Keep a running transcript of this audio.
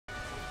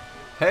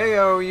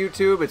Heyo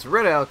YouTube, it's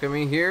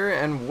redalchemy here,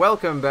 and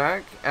welcome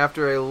back.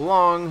 After a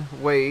long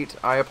wait,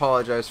 I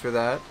apologize for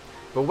that,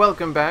 but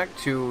welcome back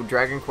to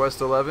Dragon Quest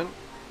XI.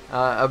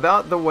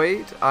 About the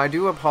wait, I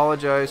do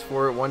apologize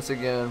for it once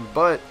again,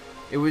 but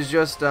it was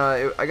just,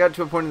 I got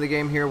to a point in the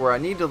game here where I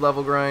need to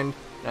level grind,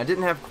 and I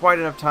didn't have quite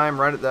enough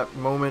time right at that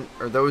moment,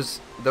 or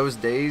those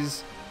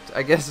days,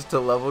 I guess, to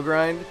level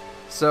grind.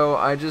 So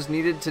I just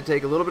needed to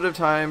take a little bit of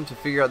time to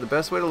figure out the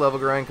best way to level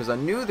grind, because I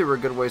knew there were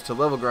good ways to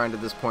level grind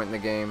at this point in the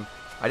game.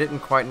 I didn't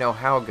quite know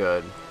how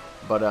good,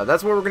 but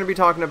that's what we're going to be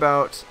talking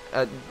about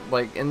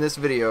in this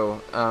video.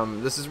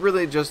 This is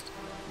really just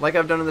like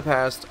I've done in the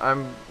past.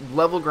 I'm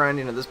level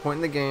grinding at this point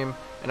in the game,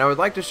 and I would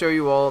like to show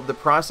you all the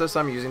process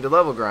I'm using to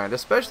level grind,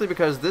 especially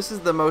because this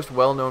is the most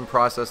well-known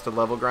process to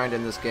level grind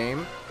in this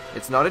game.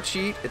 It's not a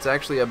cheat, it's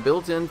actually a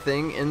built-in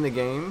thing in the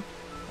game.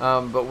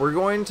 But we're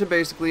going to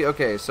basically,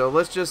 okay, so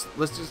let's just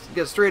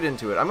get straight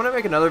into it. I'm going to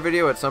make another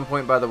video at some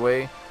point, by the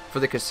way, for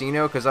the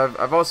casino, because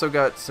I've also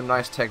got some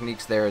nice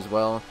techniques there as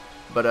well.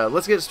 But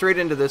let's get straight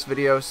into this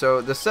video.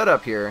 So the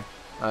setup here,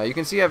 you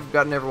can see I've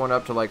gotten everyone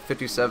up to like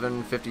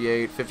 57,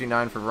 58,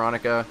 59 for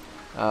Veronica.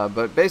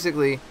 But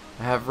basically,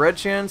 I have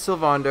Redchan,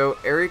 Sylvando,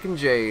 Eric, and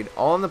Jade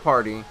all in the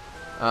party.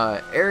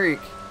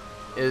 Eric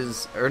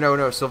is, or no,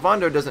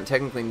 Sylvando doesn't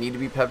technically need to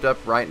be pepped up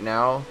right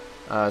now.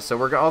 So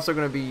we're also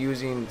going to be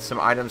using some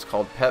items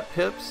called pep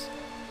pips.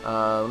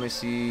 Let me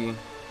see.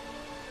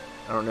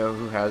 I don't know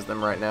who has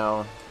them right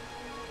now.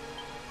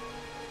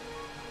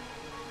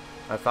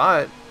 I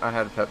thought I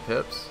had pep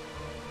pips.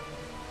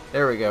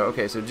 There we go.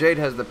 Okay, so Jade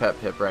has the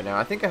pep pip right now.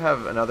 I think I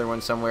have another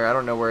one somewhere. I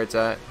don't know where it's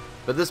at.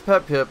 But this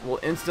pep pip will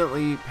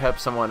instantly pep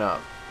someone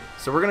up.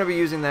 So we're going to be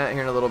using that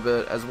here in a little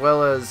bit, as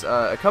well as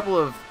a couple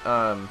of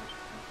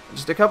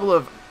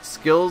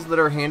skills that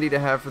are handy to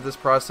have for this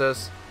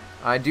process.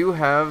 I do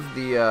have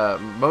the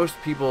most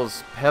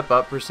people's pep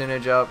up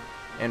percentage up,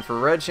 and for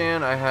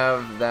Redchan I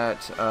have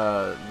that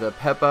the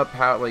pep up,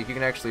 how like you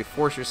can actually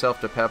force yourself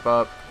to pep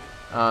up,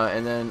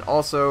 and then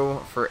also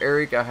for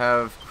Eric I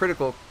have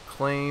critical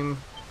claim.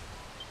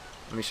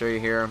 Let me show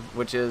you here,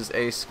 which is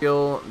a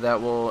skill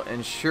that will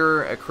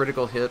ensure a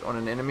critical hit on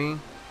an enemy.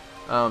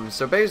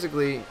 So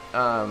basically,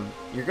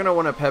 you're gonna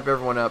want to pep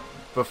everyone up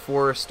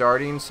before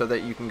starting so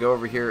that you can go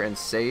over here and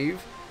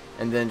save.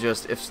 And then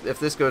just, if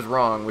this goes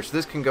wrong, which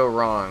this can go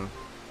wrong,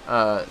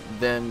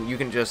 then you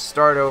can just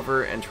start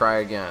over and try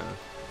again.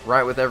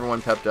 Right with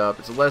everyone pepped up.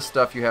 It's less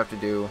stuff you have to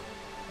do.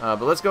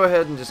 But let's go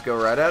ahead and just go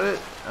right at it.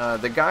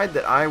 The guide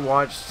that I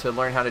watched to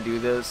learn how to do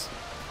this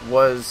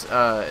was,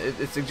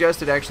 it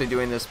suggested actually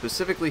doing this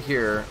specifically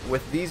here,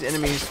 with these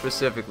enemies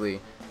specifically.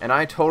 And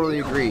I totally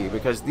agree,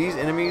 because these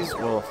enemies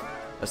will,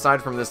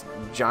 aside from this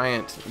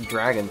giant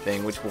dragon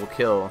thing, which will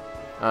kill,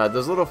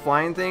 those little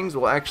flying things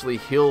will actually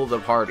heal the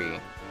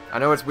party. I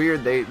know it's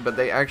weird, but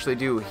they actually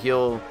do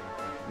heal,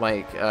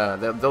 like,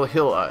 they'll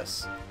heal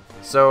us.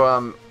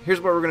 So, here's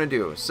what we're going to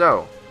do.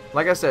 So,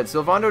 like I said,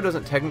 Sylvando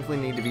doesn't technically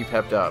need to be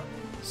pepped up.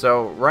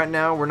 So, right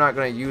now, we're not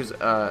going to use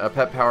a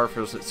pep power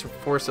for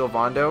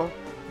Sylvando,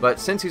 but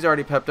since he's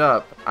already pepped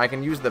up, I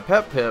can use the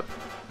pep pip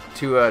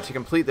to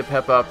complete the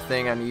pep up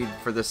thing I need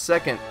for the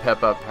second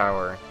pep up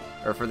power,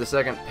 or for the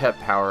second pep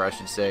power, I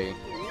should say,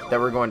 that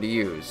we're going to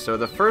use. So,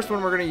 the first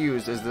one we're going to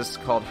use is this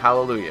called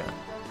Hallelujah.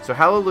 So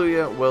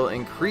Hallelujah will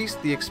increase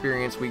the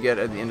experience we get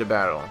at the end of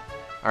battle.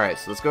 Alright,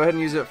 so let's go ahead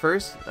and use it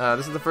first.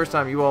 This is the first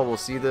time you all will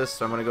see this,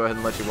 so I'm going to go ahead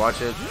and let you watch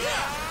it.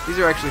 These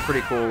are actually pretty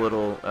cool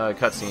little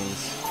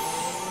cutscenes.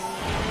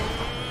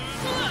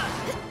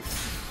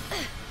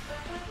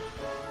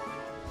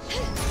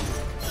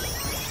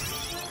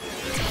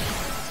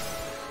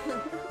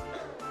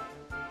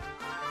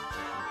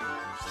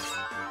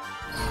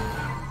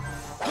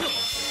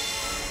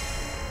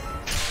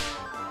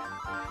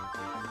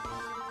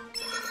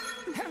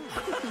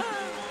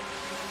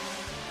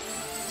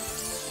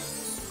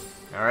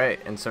 Alright,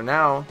 and so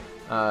now,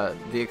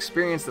 the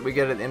experience that we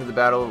get at the end of the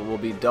battle will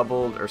be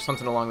doubled, or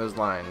something along those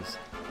lines.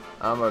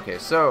 Okay,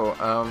 so,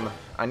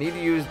 I need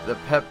to use the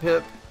pep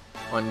pip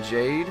on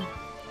Jade.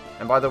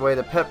 And by the way,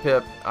 the pep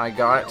pip I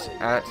got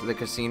at the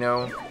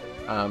casino.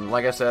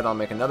 Like I said, I'll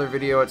make another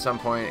video at some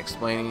point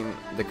explaining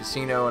the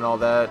casino and all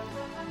that.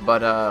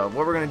 But,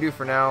 what we're going to do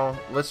for now,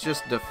 let's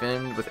just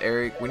defend with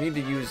Eric. We need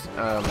to use,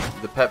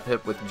 the pep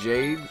pip with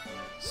Jade.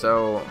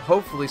 So,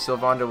 hopefully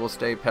Sylvando will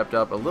stay pepped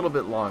up a little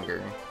bit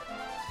longer.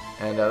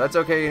 And that's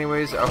okay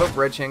anyways. I hope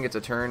Redchan gets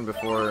a turn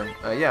before,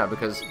 yeah,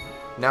 because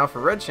now for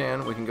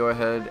Redchan we can go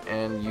ahead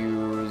and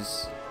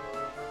use,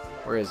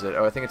 where is it?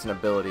 Oh, I think it's an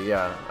ability,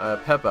 yeah,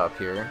 pep up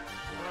here.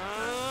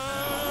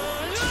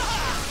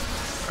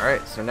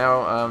 Alright, so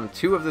now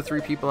 2 of the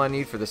 3 people I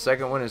need for the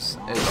second one is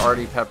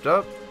already pepped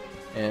up.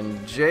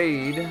 And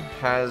Jade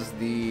has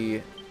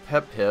the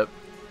pep pip,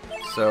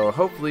 so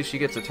hopefully she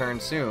gets a turn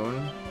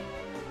soon.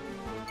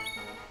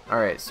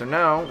 Alright, so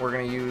now we're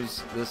going to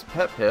use this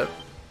pep pip.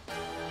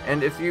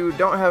 And if you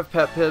don't have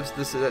pep pips,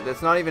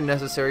 it's not even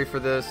necessary for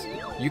this.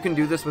 You can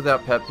do this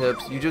without pep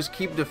pips. You just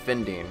keep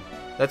defending.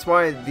 That's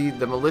why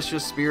the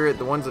malicious spirit,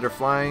 the ones that are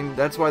flying,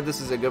 that's why this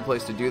is a good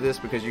place to do this,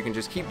 because you can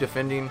just keep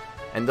defending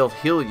and they'll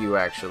heal you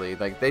actually.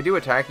 Like, they do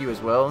attack you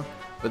as well,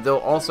 but they'll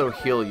also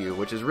heal you,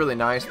 which is really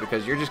nice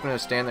because you're just going to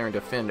stand there and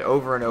defend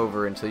over and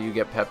over until you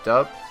get pepped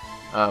up.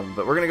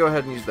 But we're going to go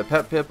ahead and use the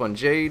pep pip on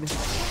Jade.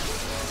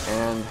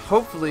 And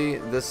hopefully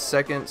this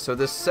second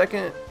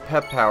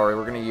pep power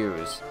we're going to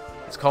use,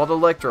 it's called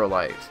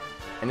Electrolyte.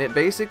 And it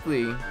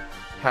basically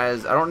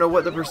has, I don't know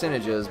what the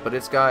percentage is, but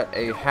it's got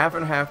a half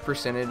and half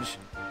percentage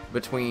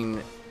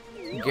between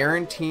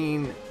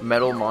guaranteeing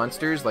metal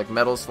monsters, like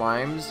metal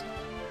slimes,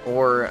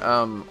 or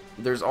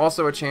there's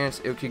also a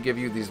chance it could give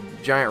you these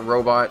giant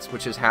robots,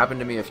 which has happened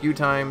to me a few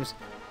times.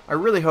 I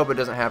really hope it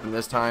doesn't happen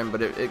this time,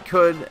 but it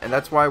could, and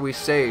that's why we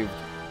saved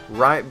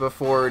right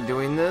before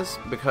doing this,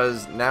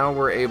 because now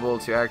we're able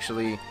to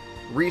actually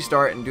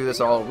restart and do this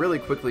all really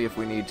quickly if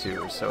we need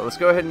to. So let's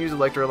go ahead and use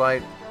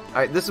Electrolyte.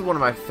 This is one of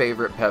my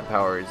favorite pep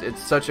powers.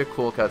 It's such a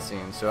cool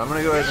cutscene. So I'm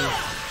going to go ahead and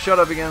shut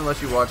up again and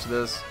let you watch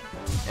this,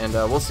 and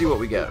we'll see what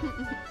we get.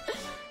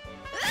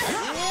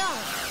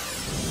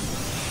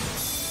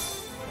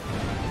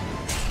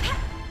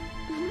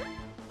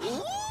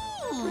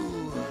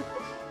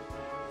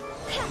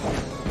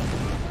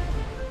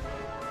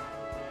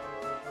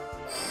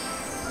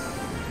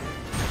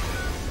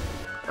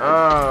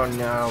 Oh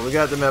no, we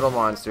got the metal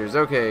monsters.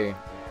 Okay,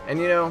 and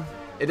you know,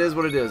 it is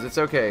what it is. It's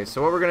okay.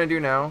 So what we're going to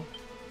do now,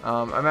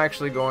 I'm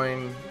actually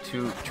going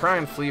to try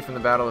and flee from the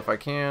battle if I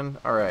can.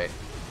 Alright,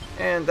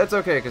 and that's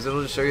okay because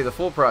it'll just show you the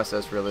full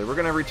process really. We're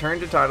going to return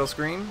to title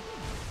screen,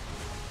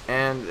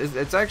 and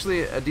it's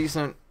actually a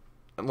decent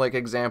like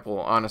example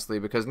honestly,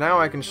 because now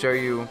I can show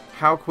you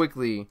how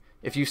quickly,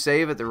 if you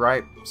save at the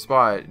right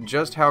spot,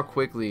 just how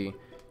quickly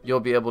you'll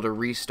be able to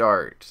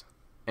restart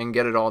and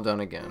get it all done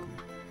again.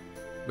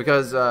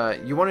 Because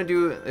you want to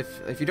do,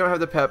 if you don't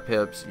have the pep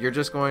pips, you're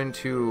just going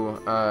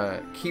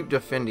to keep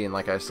defending,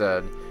 like I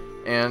said,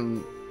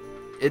 and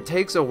it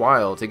takes a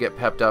while to get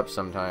pepped up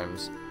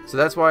sometimes. So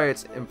that's why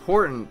it's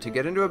important to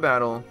get into a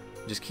battle,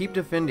 just keep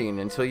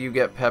defending until you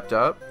get pepped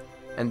up,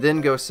 and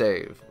then go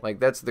save. Like,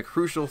 that's the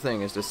crucial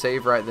thing, is to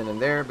save right then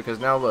and there, because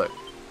now look.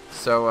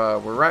 So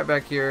we're right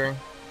back here.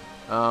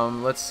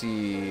 Let's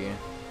see.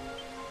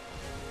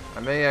 I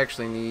may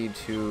actually need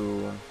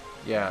to,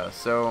 yeah,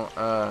 so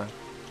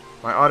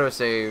my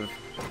autosave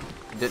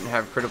didn't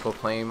have critical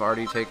claim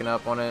already taken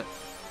up on it,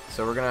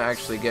 so we're gonna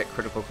actually get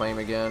critical claim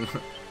again.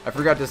 I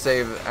forgot to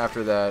save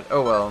after that.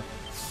 Oh well.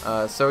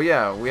 So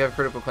yeah, we have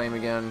critical claim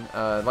again.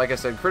 Like I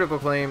said, critical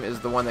claim is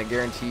the one that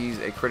guarantees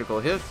a critical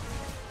hit.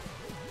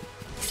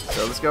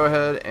 So let's go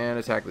ahead and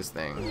attack this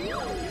thing.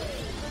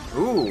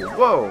 Ooh,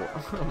 whoa!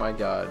 Oh my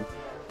god.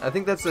 I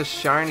think that's a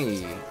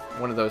shiny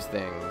one of those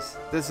things.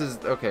 This is,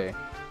 okay.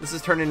 This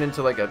is turning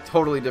into like a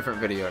totally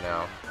different video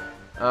now.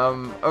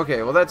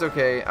 Okay, well that's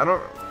okay. I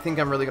don't think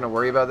I'm really going to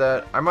worry about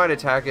that. I might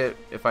attack it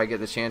if I get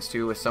the chance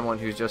to with someone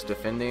who's just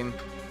defending.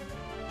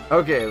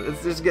 Okay,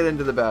 let's just get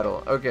into the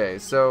battle. Okay,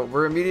 so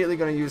we're immediately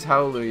going to use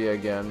Hallelujah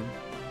again.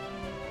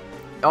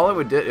 All it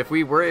would do, if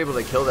we were able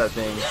to kill that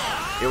thing,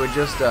 it would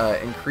just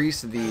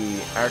increase the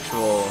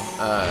actual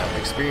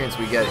experience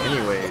we get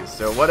anyways.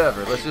 So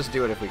whatever, let's just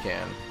do it if we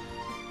can.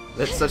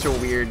 That's such a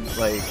weird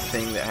like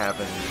thing that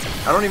happens.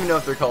 I don't even know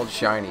if they're called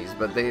shinies,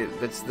 but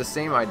that's the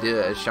same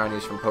idea as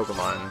shinies from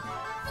Pokemon.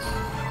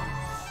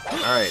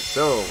 Alright,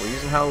 so we're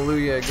using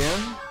Hallelujah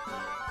again.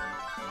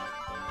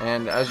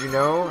 And as you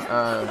know,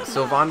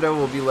 Sylvando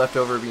will be left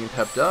over being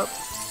pepped up.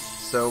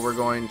 So we're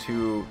going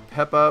to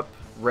pep up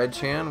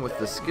Redchan with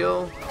the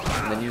skill,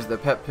 and then use the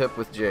pep pip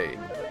with Jade.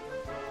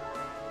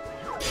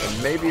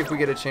 And maybe if we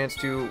get a chance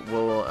to,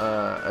 we'll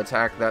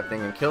attack that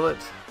thing and kill it.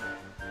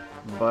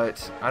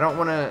 But I don't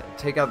want to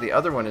take out the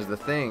other one as the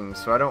thing,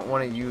 so I don't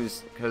want to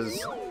use,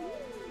 because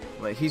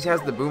like, he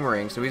has the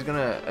boomerang, so he's going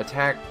to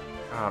attack.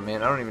 Oh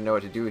man, I don't even know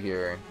what to do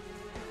here.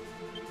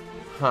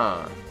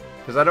 Huh.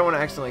 Because I don't want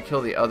to accidentally kill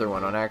the other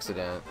one on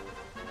accident.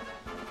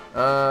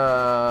 Can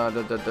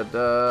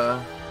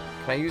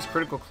I use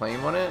critical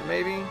claim on it,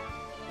 maybe?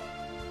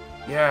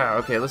 Yeah,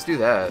 okay, let's do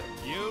that.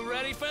 You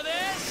ready for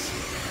this?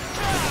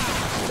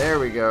 There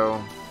we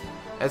go.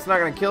 It's not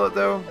going to kill it,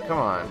 though? Come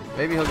on.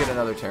 Maybe he'll get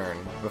another turn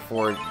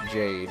before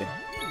Jade.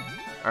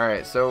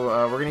 Alright, so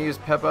we're going to use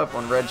Pep Up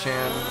on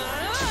Redchan.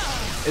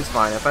 It's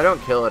fine. If I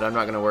don't kill it, I'm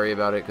not going to worry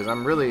about it, because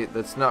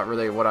that's not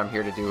really what I'm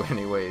here to do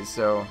anyways.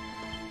 So,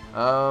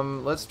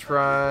 let's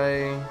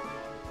try...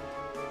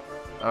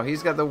 Oh,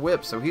 he's got the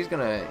whip, so he's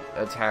going to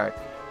attack.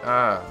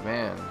 Ah,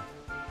 man.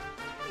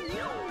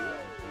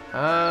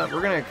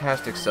 We're going to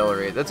cast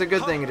Accelerate. That's a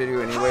good thing to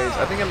do anyways.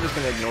 I think I'm just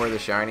going to ignore the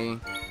shiny.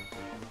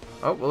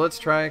 Oh, well, let's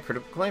try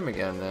Critical Claim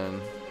again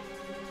then.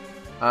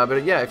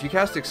 But yeah, if you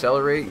cast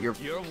Accelerate, your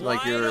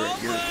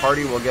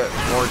party will get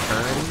more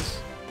turns,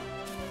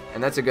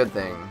 and that's a good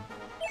thing.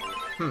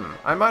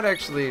 I might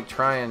actually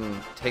try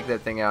and take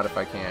that thing out if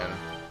I can.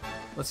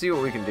 Let's see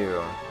what we can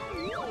do.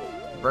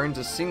 Burns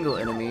a single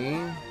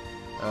enemy,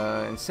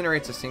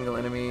 incinerates a single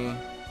enemy,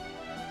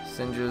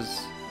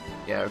 singes.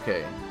 Yeah,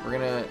 okay. We're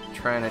gonna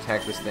try and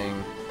attack this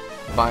thing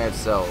by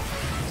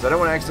itself. because I don't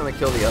want to accidentally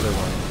kill the other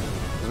one.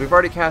 Because we've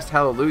already cast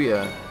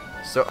Hallelujah.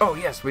 So, oh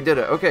yes, we did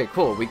it. Okay,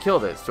 cool, we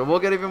killed it. So we'll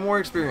get even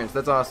more experience.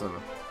 That's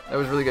awesome. That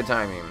was really good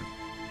timing.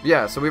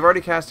 Yeah, so we've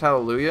already cast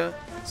Hallelujah,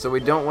 so we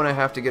don't want to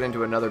have to get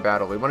into another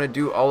battle. We want to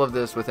do all of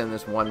this within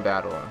this one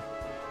battle.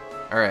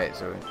 Alright,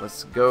 so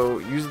let's go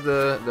use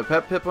the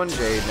Pep Pip on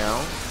Jade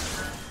now.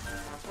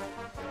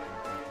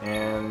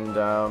 And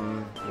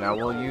now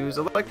we'll use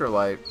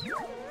Electrolyte.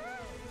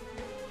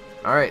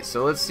 Alright,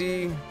 so let's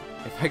see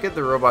if I get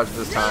the robots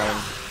this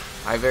time.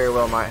 I very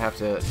well might have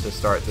to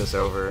start this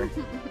over.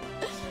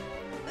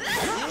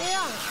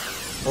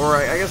 Or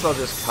I guess I'll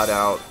just cut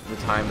out the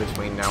time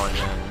between now and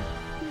then.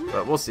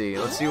 But we'll see.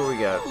 Let's see what we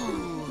get.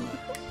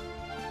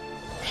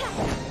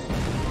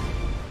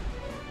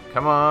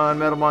 Come on,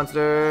 metal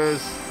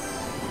monsters!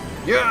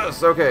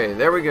 Yes! Okay,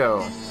 there we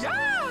go.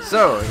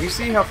 So, you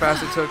see how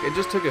fast it took? It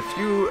just took a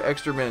few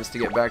extra minutes to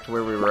get back to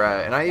where we were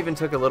at, and I even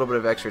took a little bit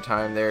of extra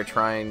time there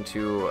trying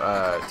to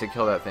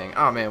kill that thing.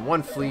 Oh man,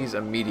 one flees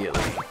immediately.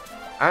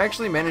 I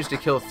actually managed to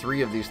kill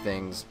 3 of these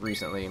things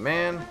recently.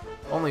 Man,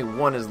 only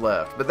 1 is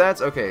left. But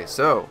that's okay,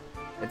 so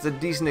it's a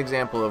decent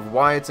example of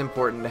why it's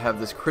important to have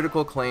this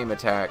critical claim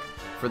attack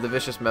for the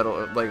vicious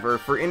metal, like, or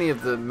for any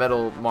of the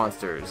metal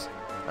monsters.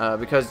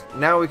 Because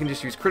now we can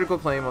just use critical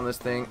claim on this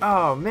thing.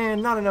 Oh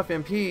man, not enough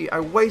MP. I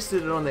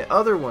wasted it on the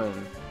other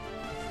one.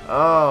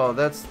 Oh,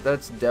 that's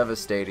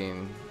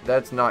devastating.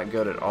 That's not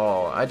good at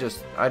all. I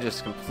just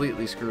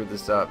completely screwed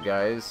this up,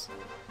 guys.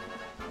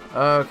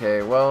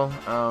 Okay, well,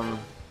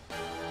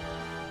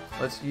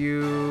 let's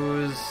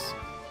use...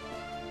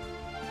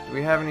 Do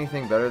we have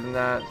anything better than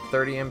that?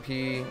 30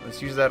 MP.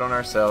 Let's use that on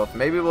ourselves.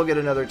 Maybe we'll get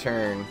another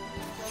turn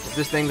if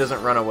this thing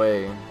doesn't run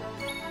away.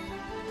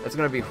 That's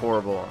gonna be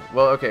horrible.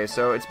 Well, okay,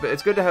 so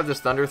it's good to have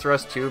this Thunder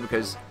Thrust too,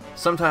 because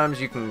sometimes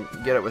you can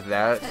get it with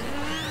that.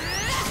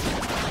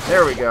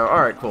 There we go.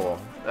 Alright, cool.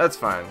 That's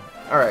fine.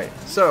 Alright,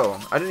 so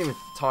I didn't even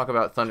talk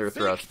about Thunder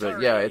Thrust,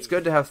 but yeah, it's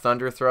good to have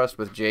Thunder Thrust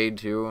with Jade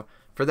too,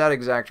 for that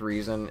exact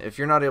reason. If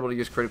you're not able to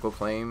use Critical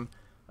Claim,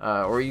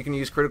 or you can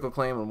use Critical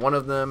Claim on one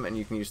of them, and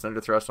you can use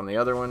Thunder Thrust on the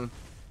other one.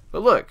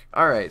 But look,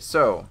 alright,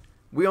 so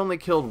we only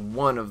killed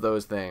 1 of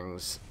those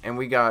things, and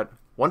we got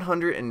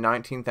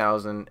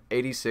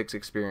 119,086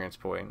 experience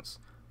points.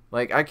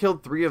 Like, I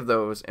killed 3 of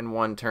those in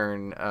one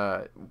turn,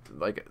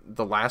 like,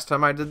 the last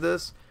time I did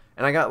this,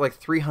 and I got, like,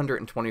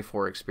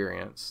 324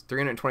 experience.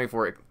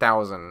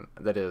 324,000,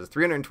 that is.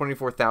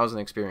 324,000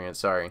 experience,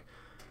 sorry.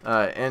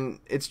 And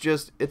it's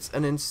just, it's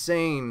an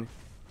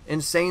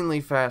insanely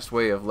fast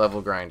way of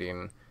level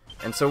grinding.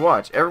 And so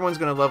watch, everyone's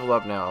going to level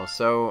up now.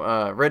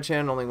 So, Red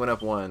Chan only went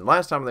up 1.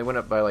 Last time they went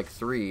up by, like,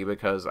 3,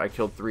 because I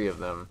killed 3 of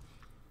them.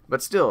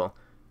 But still,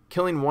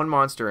 killing 1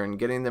 monster and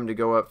getting them to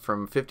go up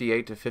from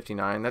 58 to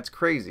 59, that's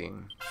crazy.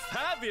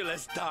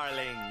 Fabulous,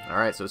 darling.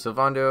 Alright, so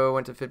Sylvando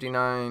went to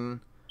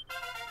 59.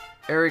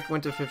 Eric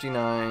went to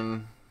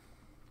 59.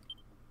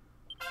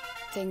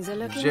 Things are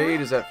looking Jade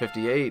up. is at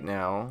 58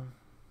 now.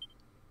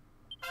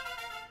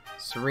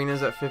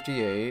 Serena's at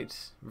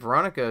 58.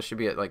 Veronica should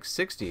be at like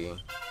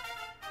 60.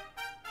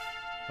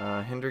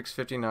 Hendrix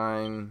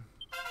 59.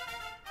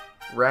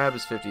 Rab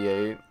is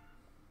 58.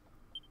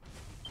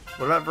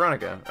 What about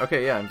Veronica?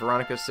 Okay, yeah, and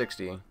Veronica's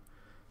 60.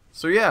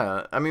 So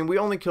yeah, I mean, we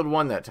only killed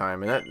 1 that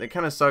time, and it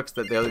kind of sucks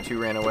that the other 2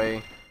 ran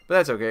away. But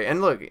that's okay.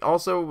 And look,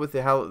 also with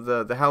the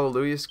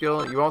Hallelujah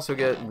skill, you also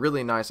get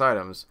really nice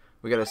items.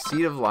 We got a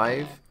Seed of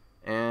Life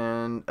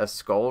and a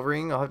Skull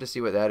Ring. I'll have to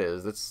see what that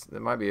is.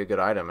 That might be a good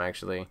item,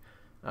 actually.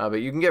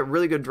 But you can get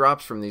really good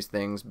drops from these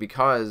things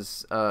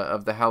because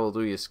of the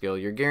Hallelujah skill.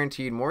 You're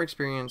guaranteed more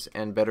experience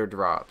and better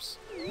drops.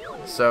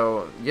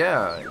 So,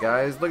 yeah,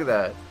 guys, look at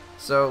that.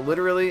 So,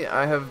 literally,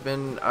 I have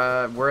been,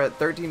 we're at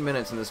 13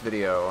 minutes in this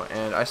video,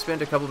 and I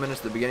spent a couple minutes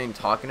at the beginning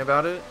talking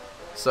about it.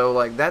 So,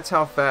 like, that's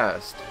how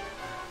fast,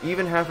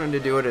 even having to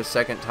do it a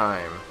second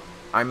time,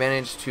 I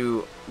managed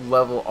to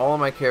level all of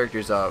my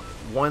characters up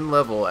 1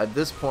 level at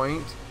this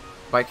point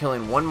by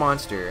killing 1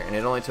 monster, and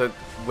it only took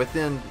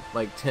within,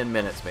 like, 10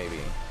 minutes, maybe.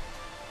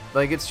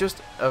 Like, it's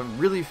just a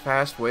really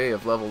fast way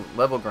of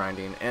level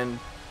grinding, and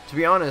to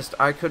be honest,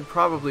 I could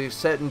probably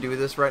sit and do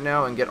this right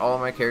now and get all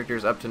of my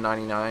characters up to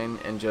 99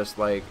 and just,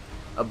 like,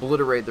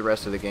 obliterate the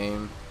rest of the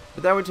game.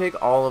 But that would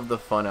take all of the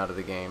fun out of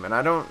the game, and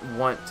I don't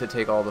want to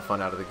take all the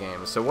fun out of the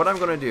game. So what I'm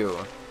going to do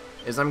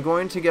is I'm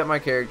going to get my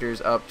characters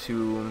up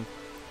to,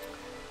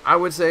 I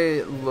would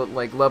say,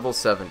 like, level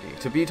 70.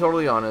 To be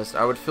totally honest,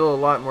 I would feel a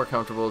lot more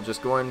comfortable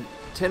just going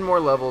 10 more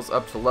levels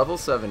up to level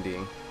 70.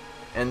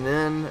 And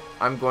then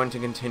I'm going to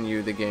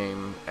continue the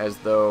game as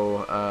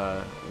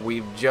though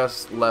we've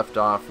just left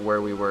off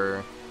where we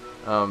were.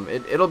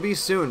 It'll be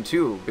soon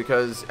too,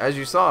 because as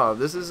you saw,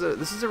 this is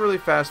a really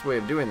fast way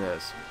of doing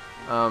this.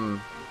 I'll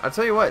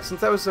tell you what,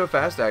 since that was so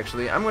fast,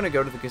 actually, I'm going to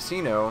go to the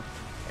casino,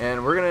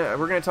 and we're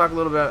gonna talk a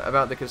little bit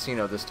about the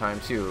casino this time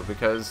too,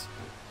 because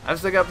I've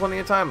still got plenty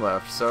of time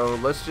left. So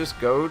let's just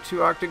go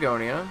to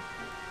Octagonia.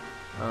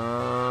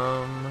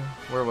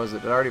 Where was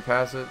it? Did I already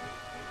pass it?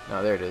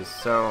 No, there it is.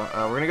 So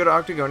we're gonna go to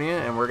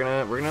Octagonia, and we're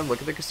gonna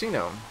look at the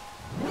casino.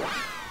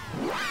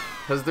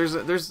 because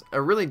there's a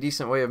really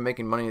decent way of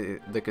making money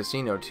at the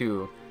casino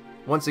too.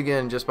 Once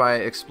again, just by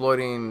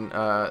exploiting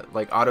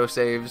like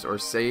autosaves or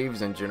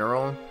saves in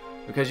general,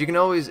 because you can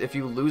always, if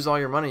you lose all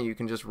your money, you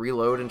can just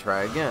reload and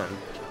try again.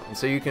 And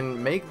so you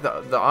can make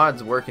the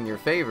odds work in your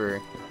favor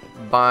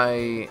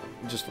by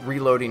just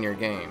reloading your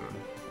game.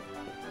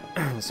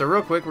 So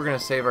real quick, we're going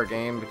to save our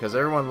game because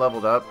everyone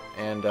leveled up,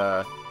 and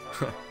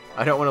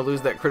I don't want to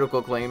lose that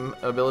critical claim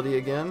ability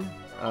again.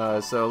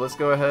 So let's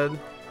go ahead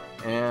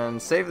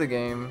and save the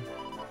game,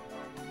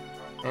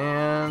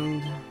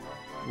 and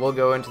we'll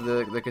go into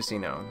the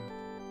casino.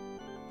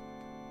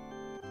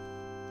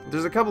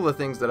 There's a couple of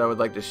things that I would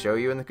like to show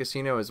you in the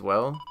casino as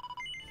well.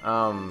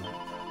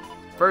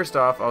 First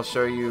off, I'll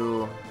show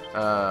you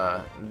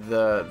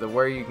the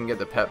where you can get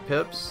the pep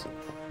pips.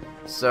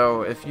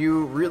 So if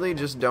you really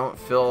just don't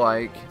feel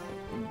like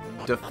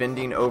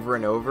defending over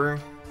and over,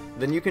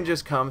 then you can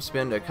just come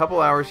spend a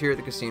couple hours here at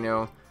the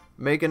casino,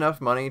 make enough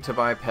money to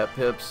buy pep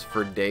pips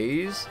for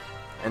days,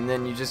 and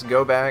then you just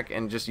go back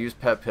and just use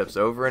pep pips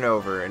over and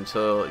over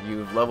until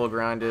you've level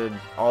grinded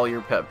all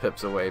your pep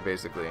pips away,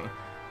 basically.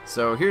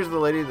 So here's the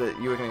lady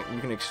that you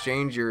can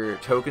exchange your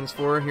tokens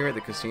for here at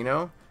the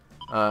casino.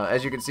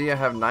 As you can see, I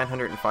have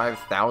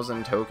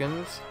 905,000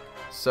 tokens.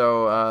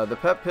 So the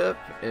pep pip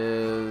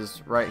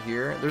is right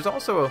here. There's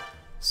also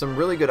some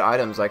really good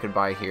items I could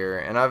buy here,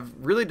 and I've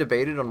really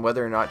debated on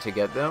whether or not to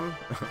get them.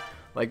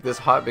 Like this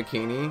hot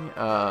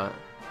bikini.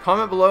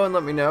 Comment below and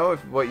let me know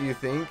what you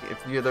think.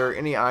 If there are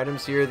any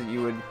items here that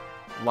you would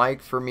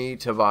like for me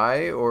to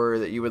buy, or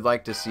that you would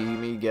like to see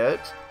me get.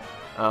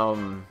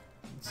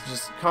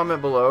 Just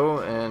comment below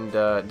and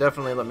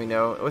definitely let me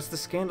know. What's the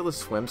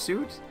scandalous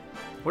swimsuit?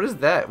 What is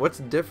that? What's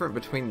different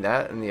between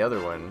that and the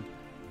other one?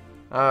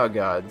 Oh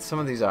god, some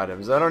of these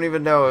items. I don't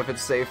even know if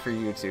it's safe for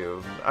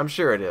YouTube. I'm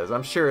sure it is.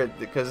 I'm sure it,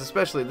 because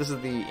especially this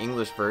is the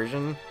English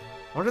version.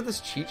 I wonder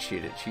this cheat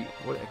sheet.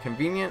 What a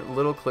convenient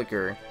little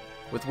clicker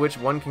with which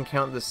one can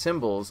count the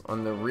symbols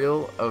on the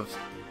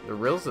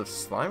reels of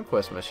Slime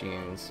Quest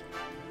machines.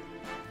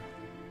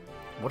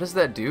 What does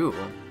that do?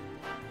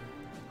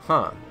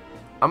 Huh.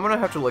 I'm gonna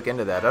have to look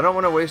into that. I don't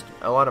want to waste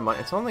a lot of money.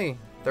 It's only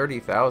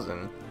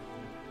 30,000.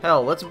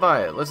 Hell, let's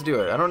buy it. Let's do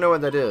it. I don't know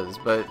what that is,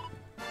 but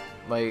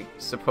like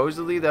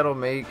supposedly that'll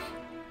make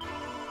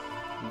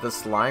the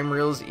slime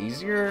reels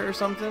easier or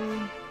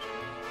something.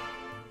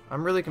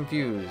 I'm really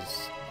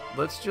confused.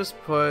 Let's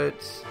put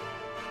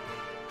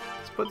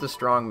the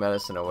strong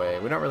medicine away.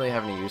 We don't really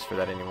have any use for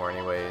that anymore,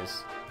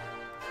 anyways.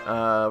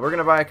 We're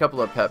gonna buy a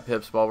couple of pep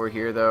pips while we're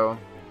here, though.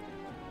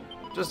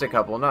 Just a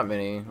couple, not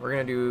many.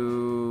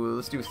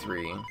 Let's do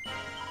 3.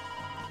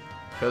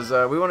 Because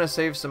we want to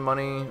save some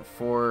money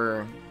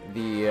for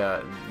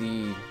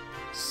the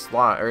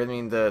slot, or I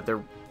mean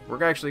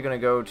we're actually going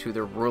to go to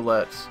the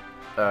roulette,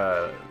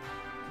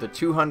 the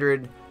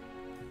 200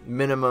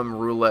 minimum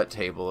roulette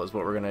table is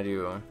what we're going to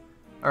do.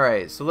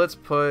 Alright, so let's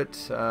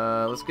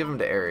give them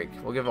to Eric.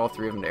 We'll give all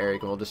 3 of them to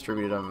Eric and we'll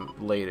distribute them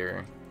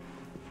later.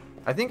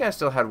 I think I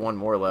still had one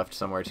more left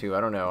somewhere too. I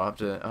don't know.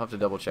 I'll have to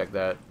double check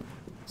that.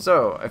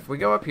 So, if we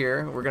go up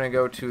here, we're going to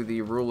go to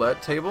the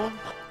roulette table.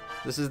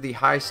 This is the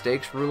high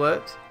stakes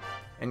roulette.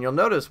 And you'll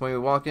notice when we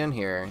walk in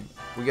here,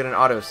 we get an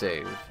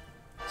autosave.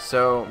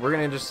 So, we're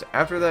going to just,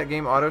 after that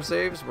game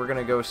autosaves, we're going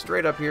to go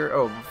straight up here.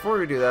 Oh, before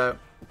we do that,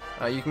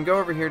 you can go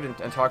over here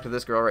and talk to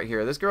this girl right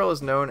here. This girl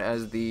is known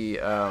as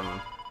the,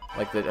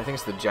 I think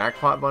it's the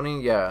jackpot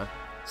bunny. Yeah.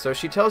 So,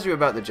 she tells you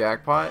about the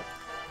jackpot.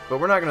 But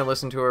we're not going to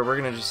listen to her. We're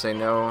going to just say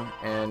no.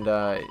 And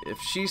if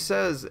she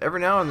says, every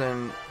now and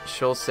then,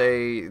 she'll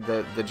say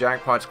that the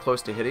jackpot's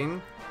close to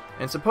hitting.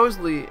 And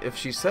supposedly, if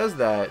she says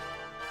that,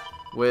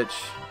 which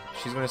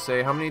she's going to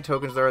say how many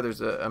tokens there are.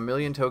 There's a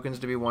million tokens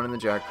to be won in the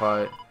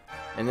jackpot.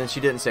 And then she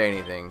didn't say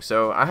anything.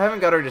 So I haven't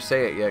got her to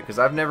say it yet because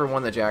I've never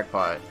won the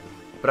jackpot.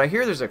 But I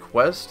hear there's a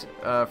quest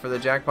for the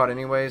jackpot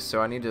anyways.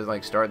 So I need to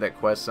like start that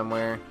quest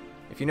somewhere.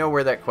 If you know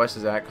where that quest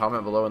is at,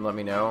 comment below and let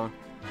me know.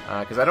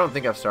 Because I don't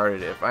think I've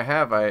started it. If I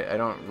have, I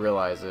don't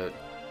realize it.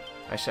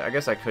 I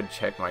guess I could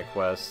check my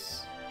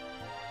quests.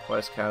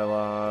 Quest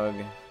catalog.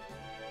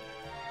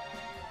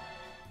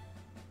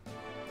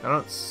 I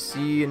don't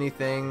see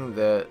anything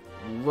that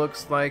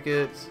looks like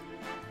it.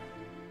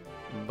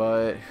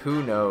 But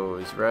who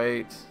knows,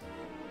 right?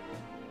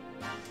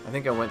 I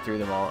think I went through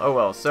them all. Oh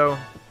well, so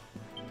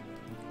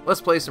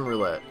let's play some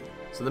roulette.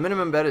 So the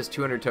minimum bet is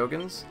 200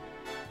 tokens.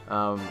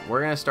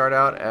 We're going to start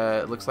out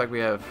at, it looks like we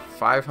have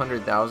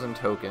 500,000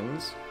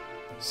 tokens.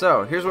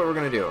 So, here's what we're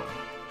going to do.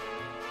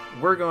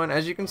 We're going,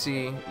 as you can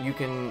see, you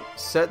can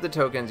set the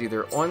tokens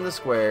either on the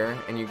square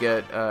and you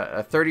get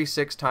a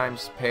 36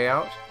 times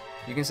payout.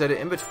 You can set it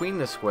in between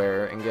the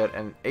square and get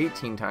an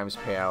 18 times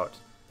payout.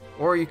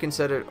 Or you can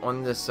set it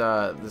on this,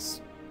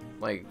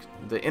 like,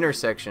 the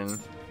intersection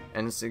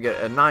and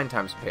get a 9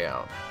 times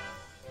payout.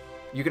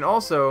 You can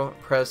also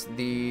press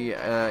the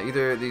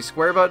either the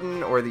square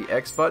button or the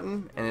X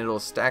button, and it'll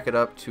stack it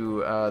up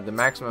to the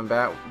maximum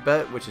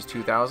bet, which is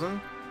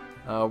 2,000.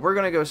 We're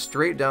going to go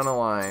straight down a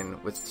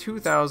line with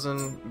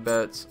 2,000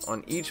 bets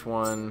on each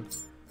one,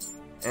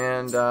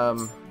 and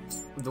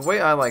the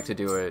way I like to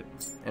do it,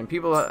 and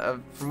people,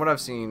 from what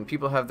I've seen,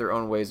 people have their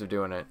own ways of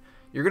doing it.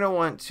 You're going to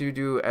want to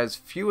do as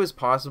few as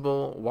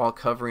possible while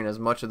covering as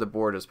much of the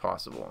board as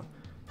possible.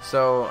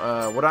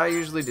 So what I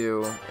usually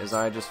do is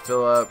I just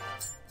fill up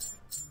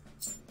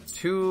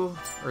 2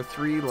 or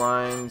 3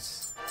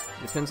 lines.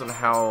 Depends on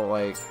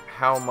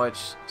how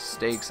much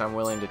stakes I'm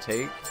willing to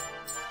take,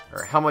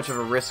 or how much of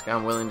a risk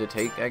I'm willing to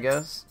take, I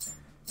guess.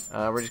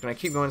 We're just going to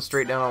keep going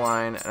straight down the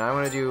line, and I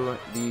want to do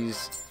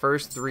these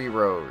first 3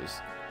 rows.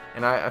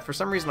 And for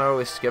some reason I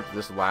always skip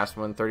this last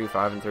one,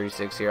 35 and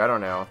 36 here, I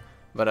don't know.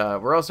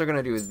 But we're also going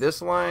to do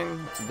this line,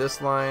 and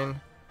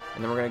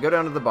then we're going to go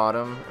down to the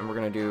bottom, and we're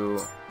going to do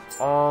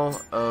all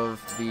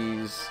of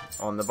these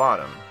on the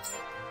bottom.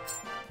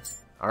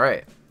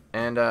 Alright,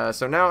 and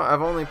so now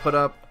I've only put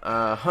up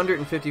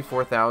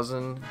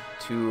 154,000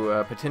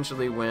 to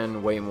potentially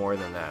win way more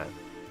than that.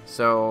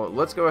 So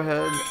let's go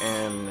ahead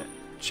and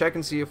check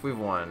and see if we've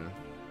won.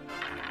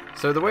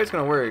 So the way it's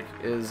going to work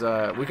is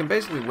we can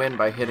basically win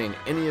by hitting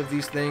any of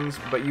these things,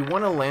 but you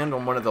want to land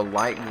on one of the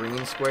light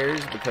green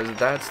squares because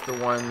that's the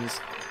ones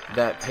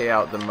that pay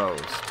out the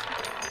most.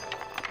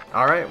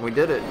 Alright, we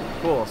did it.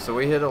 Cool. So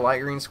we hit a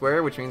light green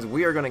square, which means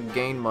we are going to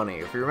gain money.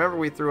 If you remember,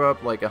 we threw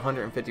up like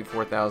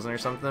 154,000 or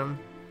something.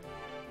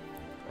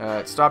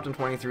 It stopped in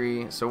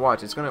 23, so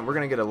watch, we're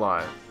going to get a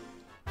lot.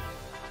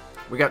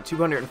 We got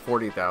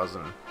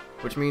 240,000,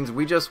 which means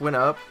we just went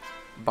up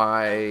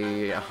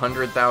by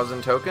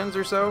 100,000 tokens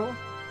or so.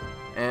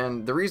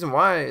 And the reason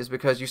why is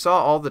because you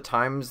saw all the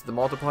times the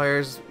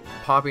multipliers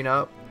popping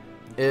up.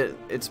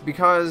 It's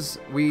because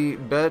we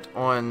bet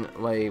on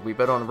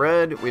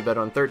red, we bet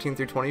on 13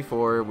 through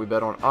 24, we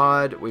bet on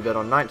odd, we bet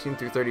on 19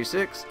 through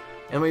 36,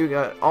 and we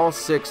got all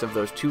 6 of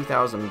those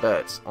 2,000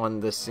 bets on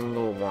this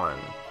single one,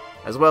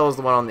 as well as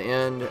the one on the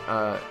end.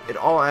 It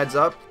all adds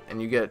up,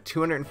 and you get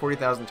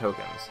 240,000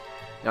 tokens.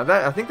 Now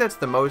I think that's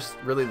the most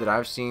really that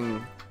I've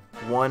seen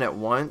one at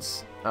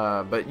once,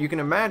 but you can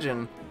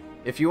imagine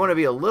if you want to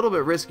be a little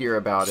bit riskier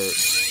about it,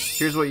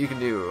 here's what you can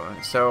do.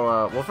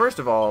 So well, first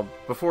of all,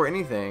 before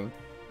anything,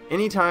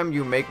 anytime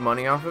you make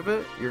money off of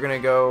it, you're gonna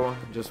go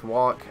just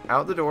walk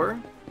out the door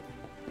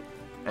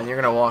and you're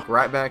gonna walk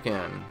right back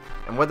in,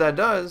 and what that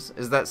does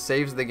is that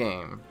saves the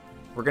game.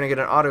 We're gonna get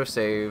an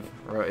autosave.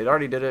 It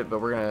already did it, but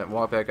we're gonna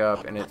walk back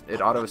up and it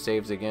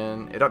autosaves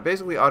again. It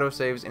basically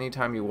autosaves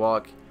anytime you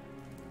walk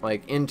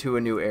like into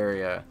a new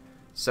area.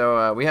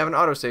 So we have an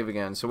autosave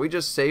again, so we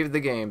just saved the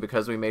game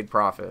because we made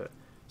profit.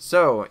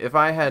 So if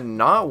I had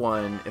not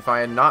won, if I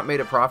had not made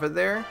a profit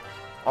there,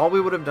 all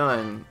we would have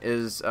done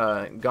is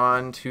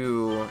gone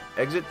to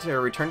exit to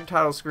return to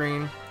title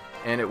screen,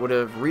 and it would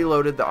have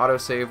reloaded the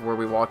autosave where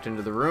we walked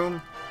into the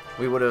room.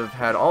 We would have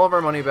had all of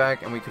our money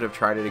back and we could have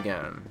tried it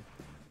again.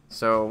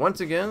 So once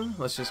again,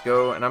 let's just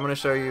go, and I'm going to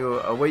show you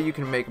a way you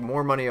can make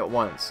more money at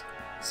once.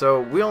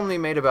 So we only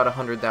made about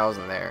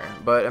 100,000 there,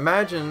 but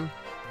imagine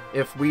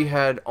if we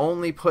had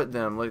only put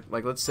them,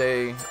 like let's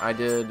say I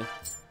did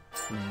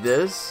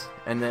this,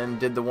 and then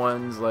did the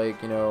ones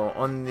like, you know,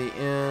 on the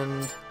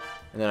end,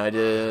 and then I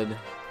did,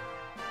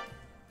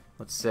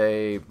 let's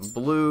say,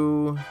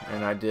 blue,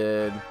 and I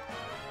did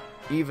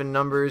even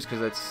numbers, because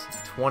that's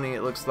 20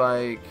 it looks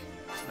like,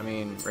 I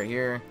mean, right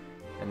here,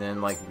 and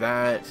then like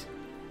that.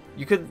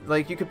 You could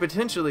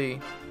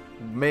potentially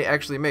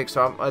actually make,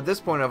 so at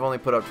this point I've only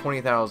put up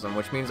 20,000,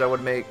 which means I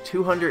would make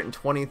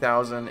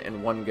 220,000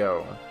 in one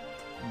go.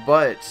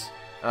 But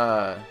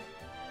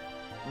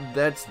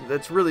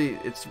that's really,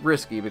 it's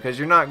risky because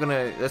you're not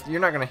gonna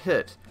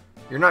hit.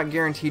 You're not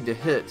guaranteed to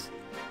hit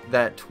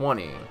that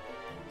 20.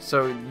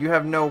 So you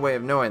have no way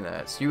of knowing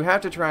that. So you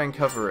have to try and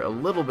cover a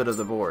little bit of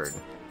the board.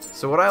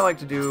 So what I like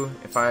to do,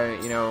 if I,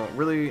 you know,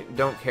 really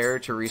don't care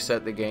to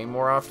reset the game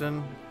more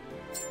often,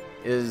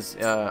 is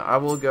I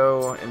will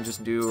go and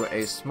just do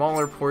a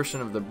smaller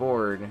portion of the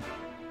board,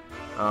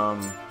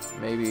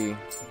 maybe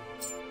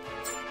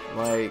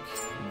like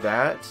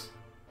that,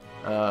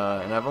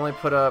 and I've only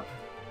put up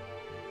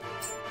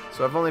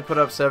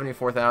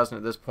 74,000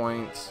 at this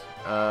point.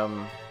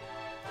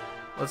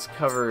 Let's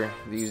cover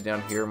these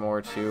down here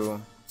more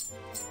too.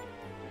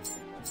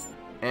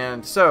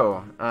 And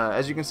so,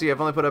 as you can see,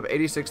 I've only put up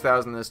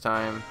 86,000 this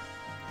time,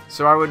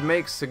 so I would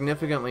make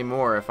significantly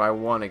more if I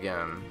won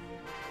again.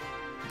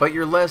 But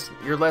you're less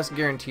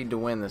guaranteed to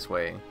win this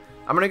way.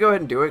 I'm gonna go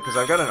ahead and do it because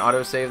I've got an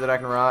autosave that I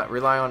can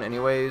rely on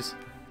anyways.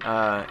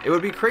 It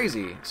would be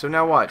crazy. So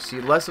now watch.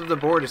 See, less of the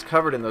board is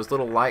covered in those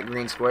little light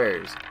green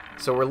squares,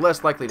 so we're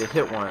less likely to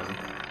hit one.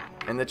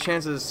 And the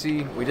chances,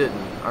 see, we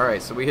didn't. All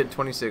right, so we hit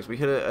 26. We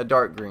hit a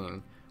dark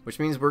green, which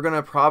means we're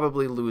gonna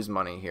probably lose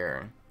money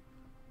here.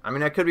 I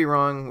mean, I could be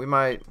wrong. We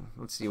might.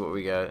 Let's see what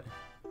we got.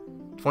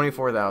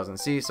 24,000.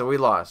 See, so we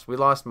lost. We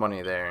lost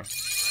money there.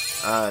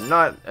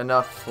 Not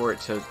enough for it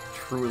to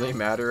truly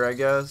matter, I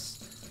guess,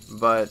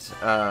 but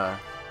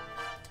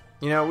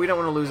you know, we don't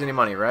want to lose any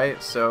money,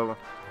 right? So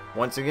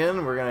once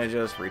again, we're gonna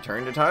just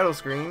return to title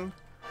screen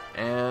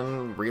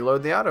and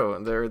reload the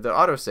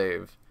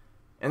autosave.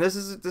 And this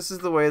is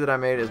the way that I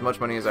made as much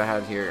money as I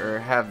had here, or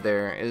have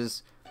there,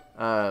 is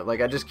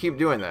like I just keep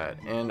doing that,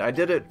 and I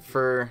did it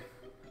for,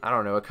 I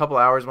don't know, a couple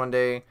hours one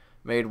day,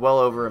 made well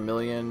over 1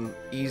 million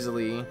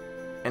easily,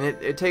 and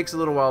it takes a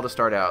little while to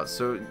start out,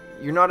 so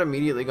you're not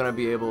immediately going to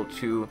be able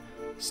to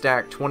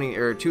stack 20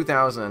 or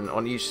 2,000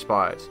 on each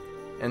spot,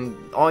 and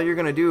all you're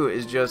going to do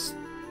is just,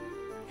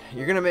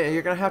 you're going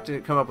to have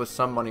to come up with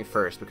some money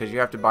first, because you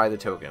have to buy the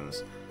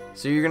tokens.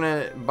 So you're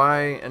going to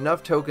buy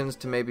enough tokens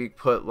to maybe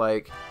put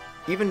like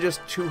even just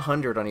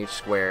 200 on each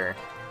square,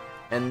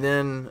 and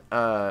then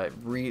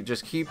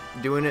just keep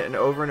doing it and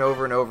over and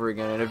over and over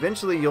again, and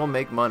eventually you'll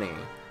make money.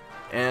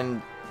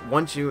 And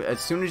as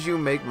soon as you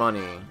make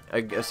money,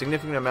 a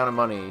significant amount of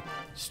money,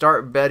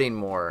 start betting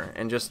more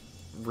and just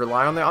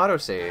rely on the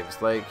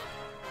autosaves. Like,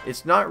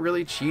 it's not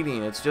really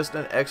cheating, it's just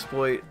an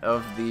exploit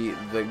of the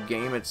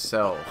game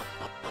itself.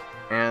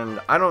 And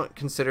I don't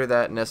consider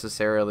that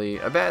necessarily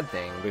a bad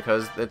thing,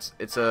 because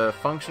it's a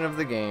function of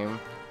the game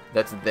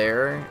that's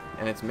there,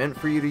 and it's meant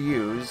for you to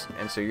use,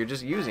 and so you're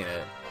just using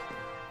it.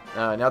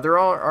 Now there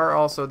are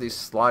also these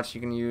slots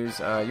you can use.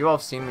 You all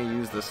have seen me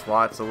use the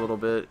slots a little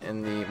bit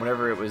in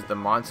whenever it was the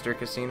Monster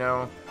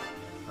Casino.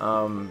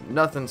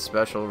 Nothing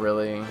special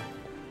really.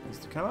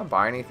 Can I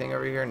buy anything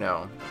over here?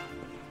 No.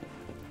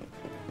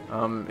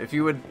 If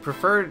you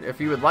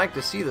would like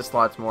to see the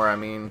slots more, I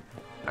mean,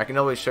 I can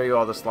always show you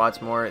all the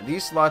slots more.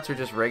 These slots are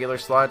just regular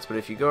slots, but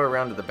if you go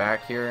around to the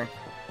back here,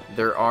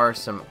 there are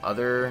some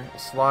other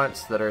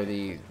slots that are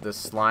the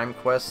slime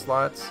quest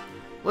slots.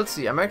 Let's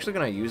see, I'm actually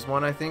going to use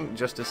one, I think,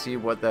 just to see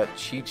what that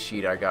cheat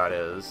sheet I got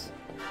is,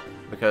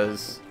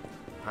 because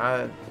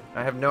I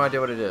have no idea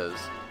what it is.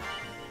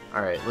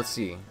 Alright, let's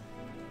see.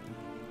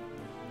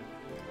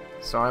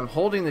 So I'm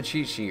holding the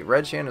cheat sheet.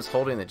 Redshan is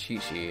holding the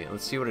cheat sheet.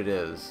 Let's see what it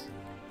is.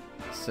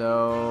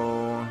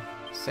 So,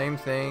 same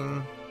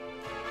thing.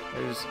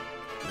 There's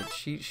the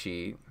cheat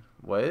sheet.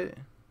 What?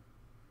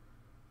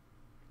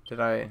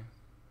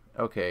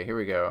 Okay, here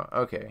we go.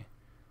 Okay.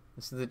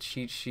 This is the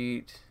cheat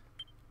sheet.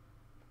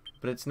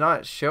 But it's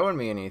not showing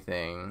me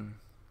anything.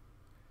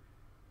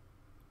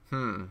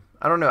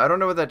 I don't know. I don't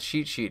know what that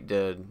cheat sheet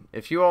did.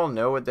 If you all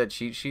know what that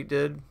cheat sheet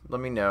did, let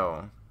me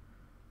know.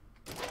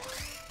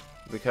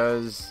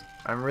 Because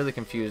I'm really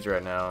confused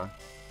right now.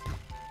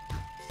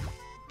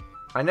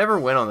 I never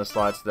win on the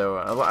slots though.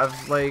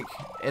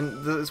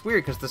 It's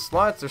weird because the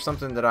slots are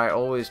something that I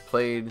always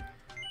played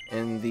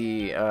in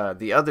the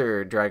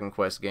other Dragon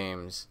Quest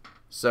games.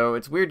 So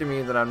it's weird to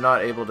me that I'm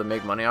not able to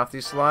make money off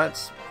these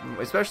slots,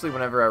 especially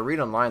whenever I read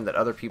online that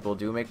other people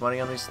do make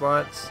money on these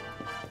slots.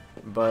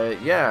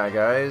 But yeah,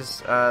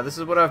 guys, this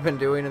is what I've been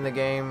doing in the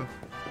game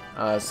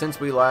since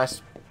we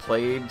last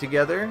played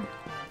together.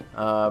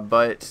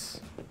 But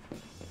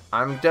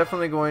I'm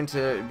definitely going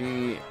to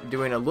be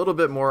doing a little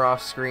bit more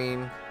off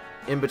screen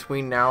in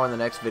between now and the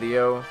next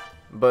video,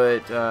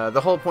 but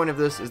the whole point of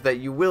this is that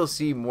you will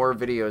see more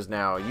videos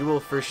now. You will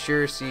for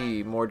sure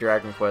see more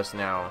Dragon Quest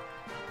now.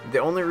 The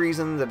only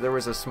reason that there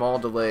was a small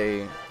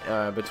delay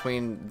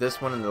between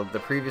this one and the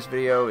previous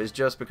video is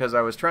just because I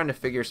was trying to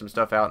figure some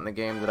stuff out in the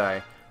game that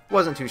I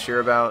wasn't too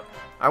sure about.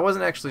 I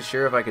wasn't actually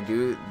sure if I could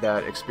do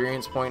that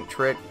experience point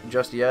trick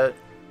just yet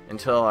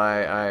until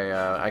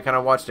I kind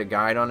of watched a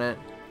guide on it.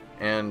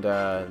 And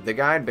the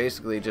guide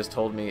basically just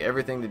told me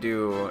everything to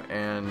do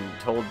and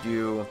told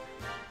you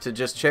to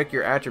just check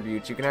your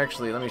attributes. You can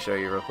actually, let me show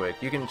you real quick.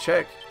 You can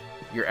check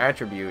your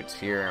attributes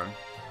here,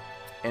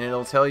 and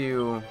it'll tell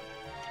you,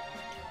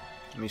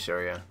 let me show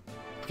you.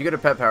 If you go to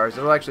pet powers,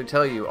 it'll actually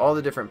tell you all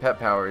the different pet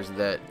powers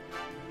that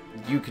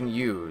you can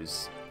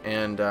use.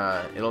 And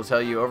it'll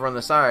tell you over on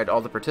the side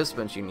all the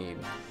participants you need.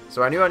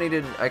 So I knew I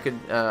needed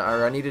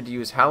to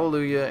use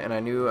Hallelujah, and I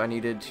knew I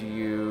needed to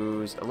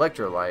use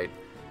Electrolyte.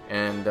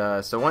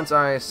 And so once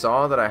I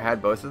saw that I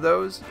had both of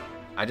those,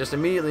 I just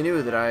immediately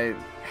knew that I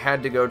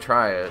had to go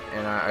try it,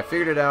 and I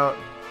figured it out.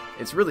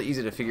 It's really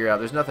easy to figure out.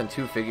 There's nothing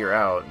to figure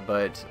out,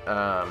 but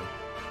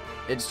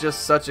it's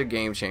just such a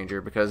game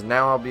changer, because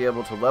now I'll be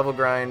able to level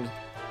grind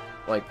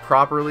like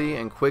properly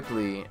and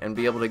quickly and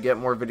be able to get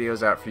more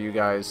videos out for you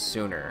guys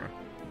sooner.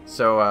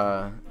 So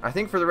I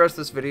think for the rest of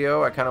this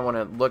video, I kind of want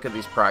to look at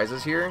these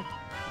prizes here,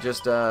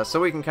 just so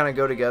we can kind of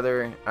go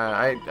together.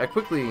 I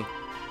quickly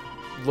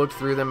looked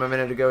through them a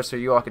minute ago so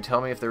you all could tell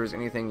me if there was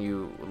anything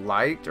you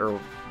liked or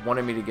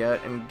wanted me to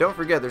get. And don't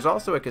forget, there's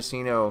also a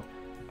casino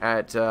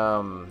at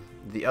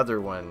the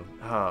other one.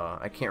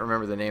 I can't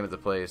remember the name of the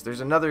place. There's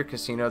another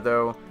casino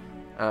though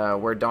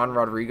where Don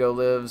Rodrigo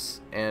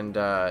lives, and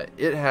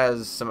it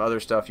has some other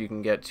stuff you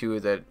can get too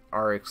that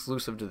are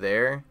exclusive to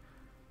there.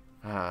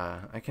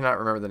 I cannot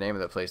remember the name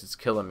of that place. It's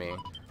killing me.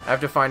 I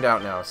have to find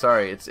out now.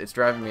 Sorry, it's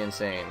driving me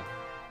insane.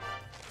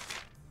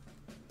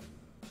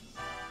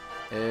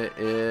 It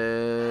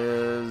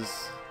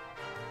is...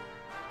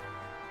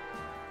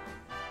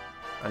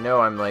 I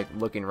know I'm like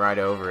looking right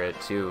over it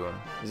too.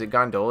 Is it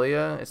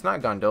Gondolia? It's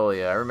not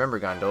Gondolia. I remember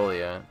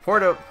Gondolia.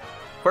 Puerto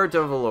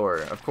Valor,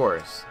 of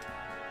course.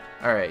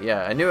 Alright,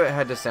 yeah. I knew it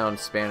had to sound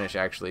Spanish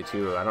actually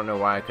too. I don't know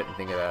why I couldn't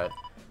think of that.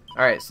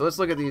 Alright, so let's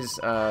look at these,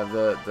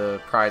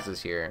 the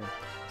prizes here.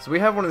 So we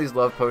have one of these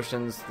love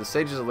potions, the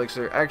Sage's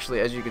Elixir.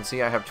 Actually, as you can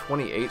see, I have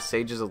 28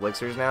 Sage's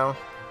Elixirs now.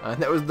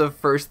 That was the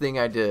first thing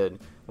I did.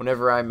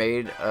 Whenever I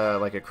made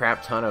like a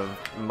crap ton of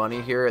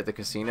money here at the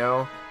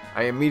casino,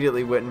 I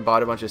immediately went and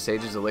bought a bunch of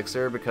Sage's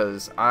Elixir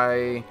because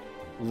I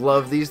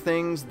love these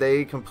things.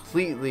 They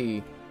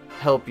completely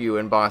help you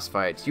in boss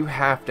fights. You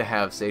have to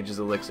have Sage's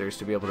Elixirs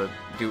to be able to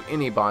do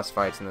any boss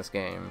fights in this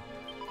game.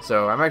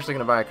 So I'm actually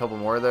going to buy a couple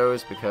more of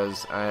those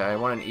because I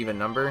want an even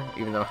number,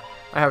 even though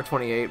I have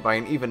 28. By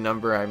an even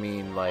number, I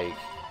mean like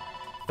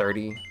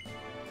 30.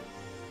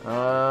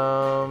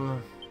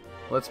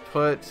 Let's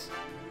put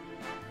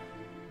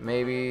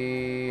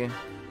maybe...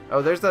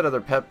 Oh, there's that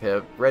other Pep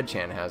Pip.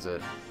 Redchan has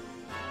it.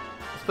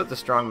 Let's put the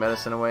strong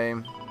medicine away.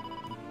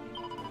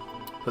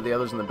 Put the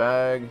others in the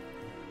bag.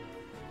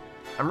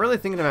 I'm really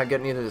thinking about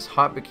getting either this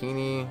hot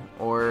bikini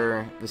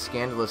or the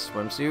scandalous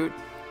swimsuit,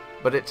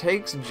 but it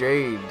takes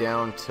Jade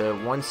down to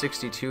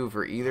 162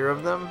 for either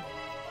of them,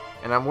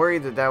 and I'm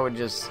worried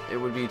that it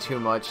would be too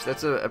much.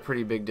 That's a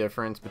pretty big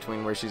difference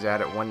between where she's at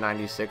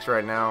 196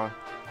 right now.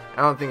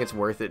 I don't think it's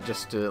worth it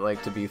just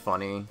to be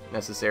funny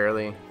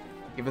necessarily.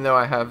 Even though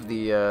I have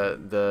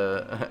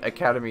the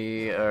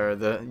Academy or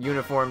the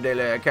Uniform de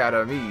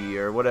l'Académie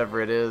or whatever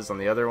it is on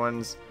the other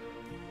ones.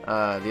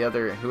 The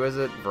other, who is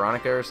it?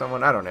 Veronica or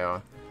someone? I don't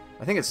know.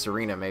 I think it's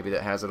Serena maybe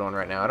that has it on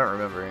right now. I don't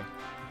remember.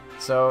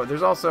 So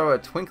there's also a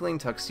Twinkling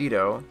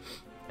Tuxedo,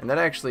 and that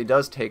actually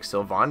does take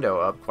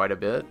Sylvando up quite a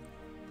bit.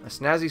 A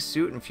snazzy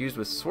suit infused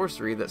with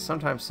sorcery that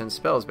sometimes sends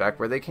spells back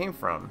where they came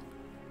from.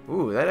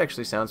 Ooh, that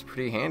actually sounds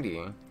pretty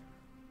handy.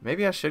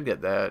 Maybe I should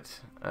get that.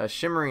 A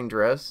shimmering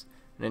dress,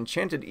 an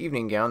enchanted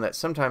evening gown that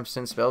sometimes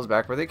sends spells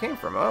back where they came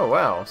from. Oh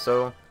wow,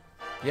 so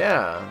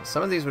yeah,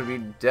 some of these would be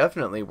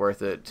definitely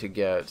worth it to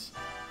get.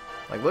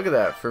 Like, look at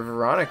that. For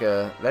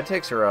Veronica, that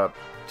takes her up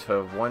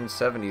to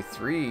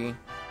 173.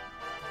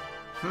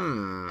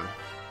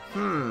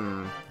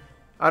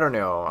 I don't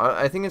know.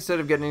 I think instead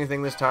of getting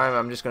anything this time,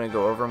 I'm just going to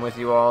go over them with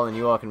you all, and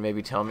you all can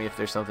maybe tell me if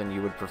there's something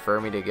you would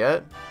prefer me to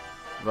get.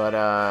 But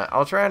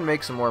I'll try and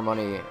make some more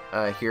money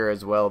here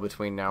as well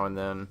between now and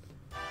then.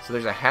 So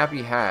there's a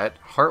happy hat,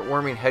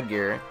 heartwarming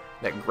headgear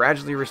that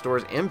gradually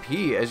restores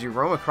MP as you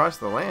roam across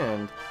the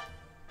land.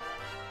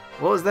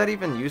 Well, is that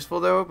even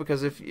useful though?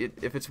 Because if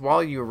it's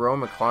while you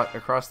roam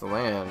across the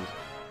land,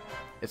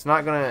 it's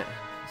not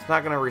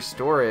gonna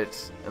restore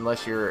it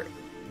unless you're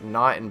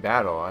not in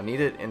battle. I need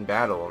it in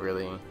battle,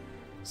 really.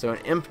 So an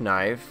imp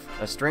knife,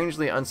 a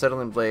strangely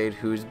unsettling blade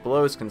whose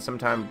blows can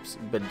sometimes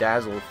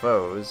bedazzle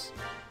foes.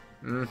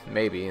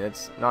 Maybe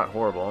that's not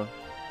horrible.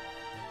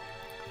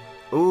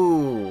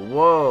 Ooh,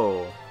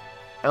 whoa!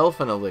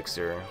 Elfin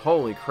elixir.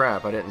 Holy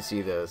crap! I didn't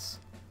see this.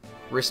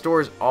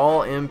 Restores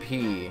all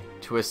MP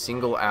to a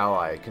single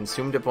ally,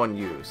 consumed upon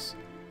use.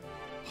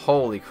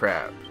 Holy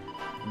crap.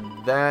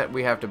 That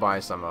we have to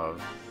buy some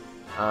of.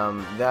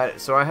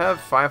 So I have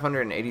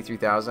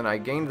 583,000. I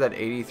gained that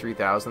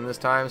 83,000 this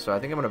time, so I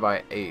think I'm going to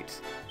buy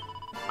 8.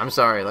 I'm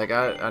sorry, like,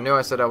 I know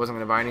I said I wasn't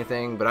going to buy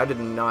anything, but I did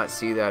not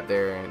see that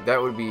there.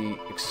 That would be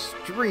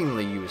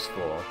extremely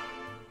useful.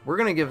 We're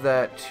going to give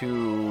that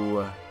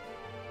to...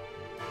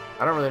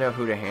 I don't really know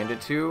who to hand it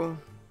to.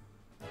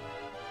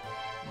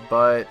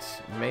 But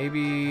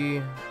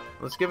maybe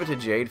let's give it to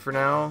Jade for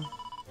now,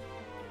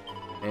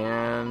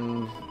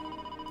 and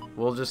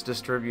we'll just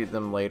distribute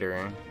them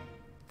later.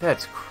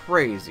 That's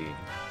crazy.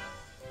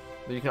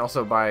 But you can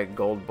also buy a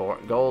gold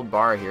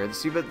bar here.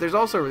 See, but there's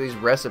also these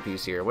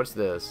recipes here. What's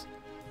this?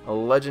 A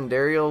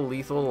legendary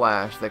lethal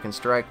lash that can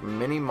strike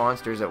many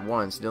monsters at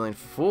once, dealing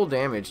full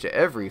damage to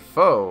every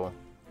foe.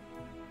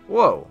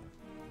 Whoa.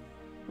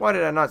 Why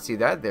did I not see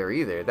that there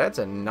either? That's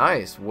a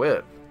nice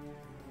whip.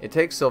 It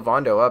takes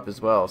Sylvando up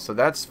as well, so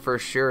that's for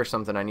sure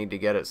something I need to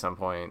get at some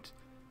point.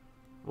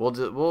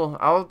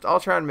 I'll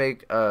try and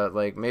make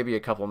like maybe a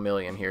couple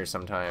million here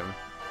sometime.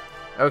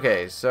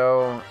 Okay,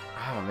 so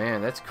oh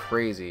man, that's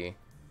crazy.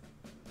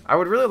 I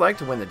would really like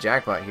to win the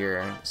jackpot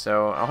here,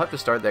 so I'll have to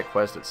start that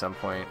quest at some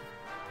point.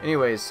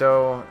 Anyway,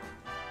 so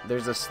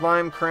there's a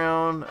slime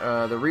crown,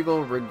 the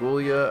regal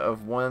regalia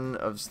of one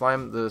of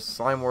the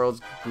slime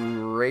world's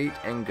great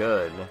and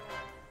good.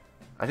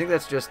 I think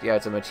that's just, yeah,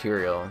 it's a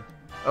material.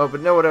 Oh,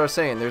 but no, what I was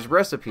saying, there's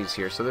recipes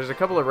here. So there's a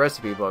couple of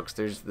recipe books.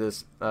 There's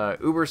this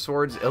Uber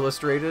Swords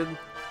Illustrated,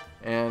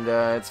 and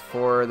it's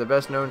for the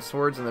best known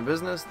swords in the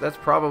business. That's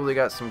probably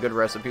got some good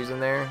recipes in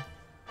there.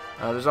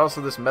 There's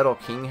also this Metal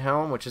King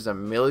Helm, which is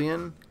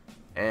 1,000,000.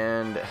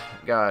 And,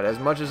 God, as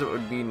much as it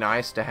would be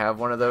nice to have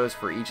one of those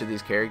for each of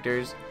these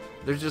characters,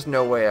 there's just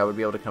no way I would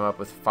be able to come up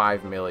with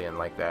 5 million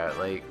like that.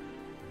 Like,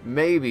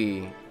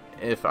 maybe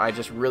if I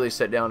just really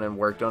sat down and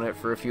worked on it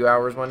for a few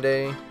hours one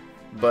day,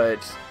 but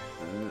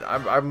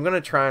I'm gonna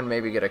try and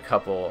maybe get a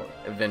couple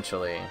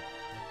eventually.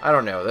 I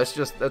don't know,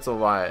 that's a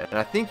lot, and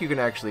I think you can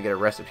actually get a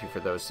recipe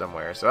for those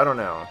somewhere, so I don't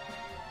know.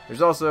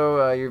 There's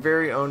also your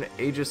very own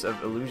Aegis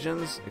of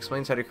Illusions,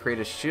 explains how to create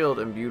a shield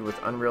imbued with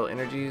unreal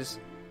energies.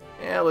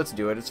 Yeah, let's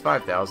do it. It's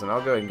 5,000.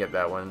 I'll go ahead and get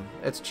that one.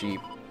 It's cheap.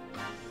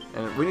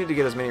 And we need to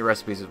get as many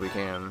recipes as we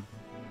can.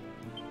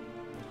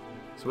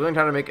 So we learned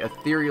how to make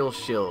ethereal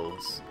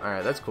shields.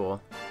 Alright, that's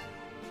cool.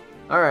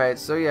 Alright,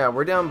 so yeah,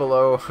 we're down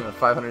below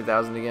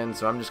 500,000 again,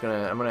 so I'm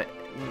gonna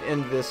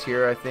end this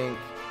here, I think.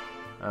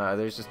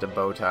 There's just a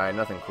bow tie,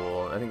 nothing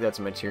cool. I think that's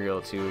a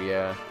material too,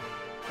 yeah.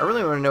 I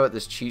really want to know what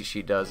this cheat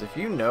sheet does. If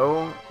you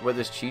know what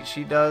this cheat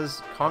sheet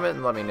does, comment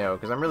and let me know,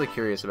 because I'm really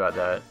curious about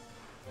that.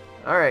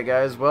 Alright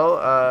guys, well,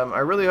 I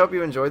really hope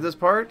you enjoyed this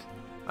part.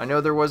 I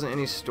know there wasn't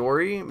any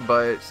story,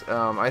 but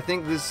I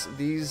think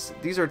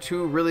these are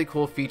two really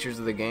cool features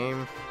of the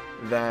game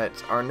that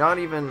are not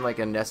even like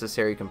a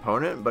necessary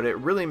component, but it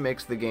really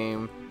makes the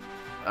game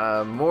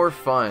more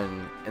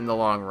fun in the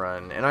long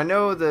run. And I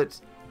know that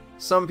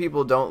some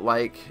people don't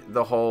like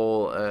the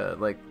whole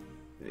like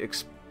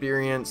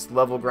experience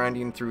level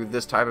grinding through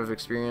this type of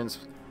experience,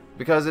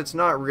 because it's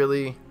not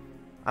really,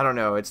 I don't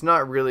know, it's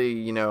not really,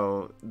 you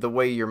know, the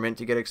way you're meant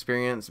to get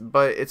experience,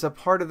 but it's a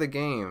part of the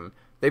game.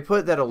 They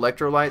put that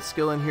electrolyte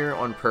skill in here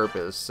on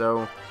purpose,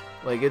 so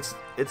like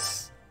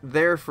it's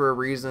there for a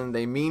reason.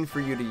 They mean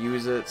for you to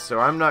use it, so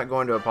I'm not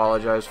going to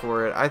apologize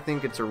for it. I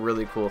think it's a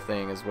really cool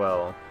thing as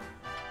well.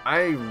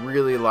 I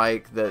really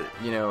like that,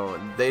 you know,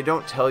 they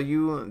don't tell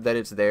you that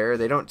it's there,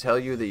 they don't tell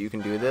you that you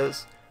can do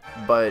this,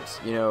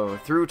 but, you know,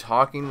 through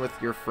talking with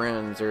your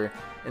friends, or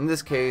in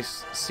this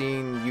case,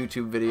 seeing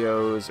YouTube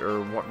videos,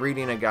 or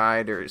reading a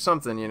guide, or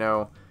something, you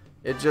know,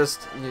 it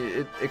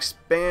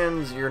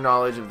expands your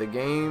knowledge of the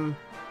game,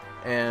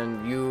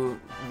 and you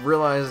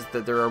realize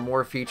that there are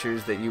more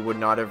features that you would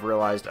not have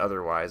realized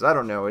otherwise. I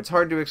don't know, it's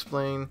hard to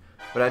explain,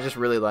 but I just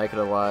really like it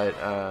a lot.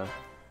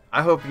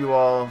 I hope you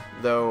all,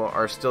 though,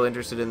 are still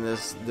interested in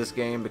this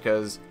game,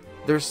 because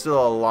there's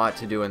still a lot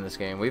to do in this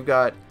game.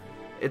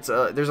 There's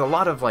a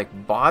lot of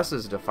like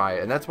bosses to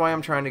fight, and that's why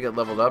I'm trying to get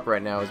leveled up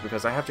right now, is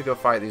because I have to go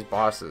fight these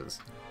bosses.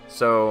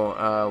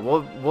 So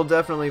we'll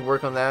definitely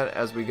work on that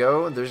as we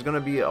go. There's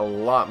gonna be a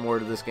lot more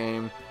to this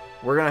game.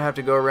 We're gonna have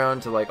to go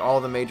around to like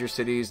all the major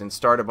cities and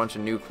start a bunch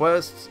of new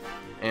quests,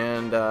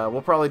 and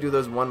we'll probably do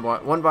those one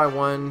by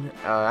one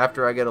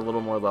after I get a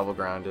little more level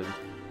grounded.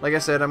 Like I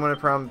said, I'm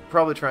gonna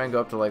probably try and go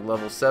up to like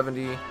level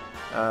 70.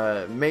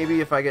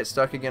 Maybe if I get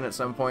stuck again at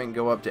some point,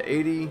 go up to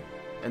 80.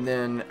 And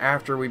then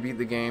after we beat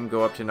the game,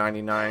 go up to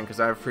 99, because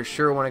I for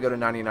sure want to go to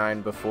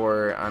 99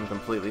 before I'm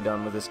completely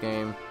done with this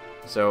game.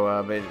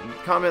 So, but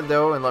comment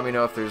though and let me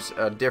know if there's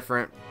a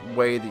different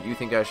way that you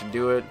think I should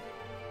do it.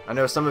 I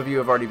know some of you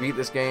have already beat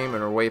this game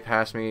and are way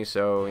past me,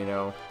 so, you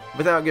know,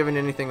 without giving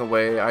anything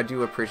away, I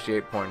do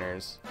appreciate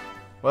pointers.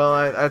 Well,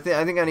 I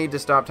think I need to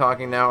stop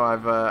talking now.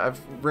 I've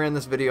ran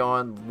this video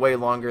on way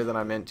longer than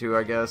I meant to,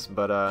 I guess,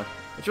 but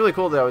it's really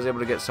cool that I was able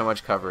to get so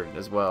much covered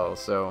as well.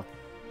 So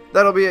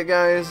that'll be it,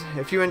 guys.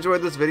 If you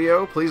enjoyed this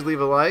video, please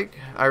leave a like.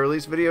 I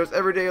release videos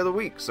every day of the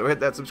week, so hit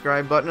that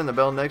subscribe button and the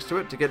bell next to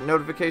it to get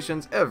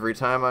notifications every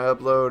time I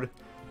upload.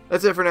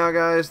 That's it for now,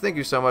 guys. Thank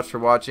you so much for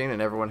watching,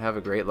 and everyone have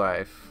a great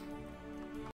life.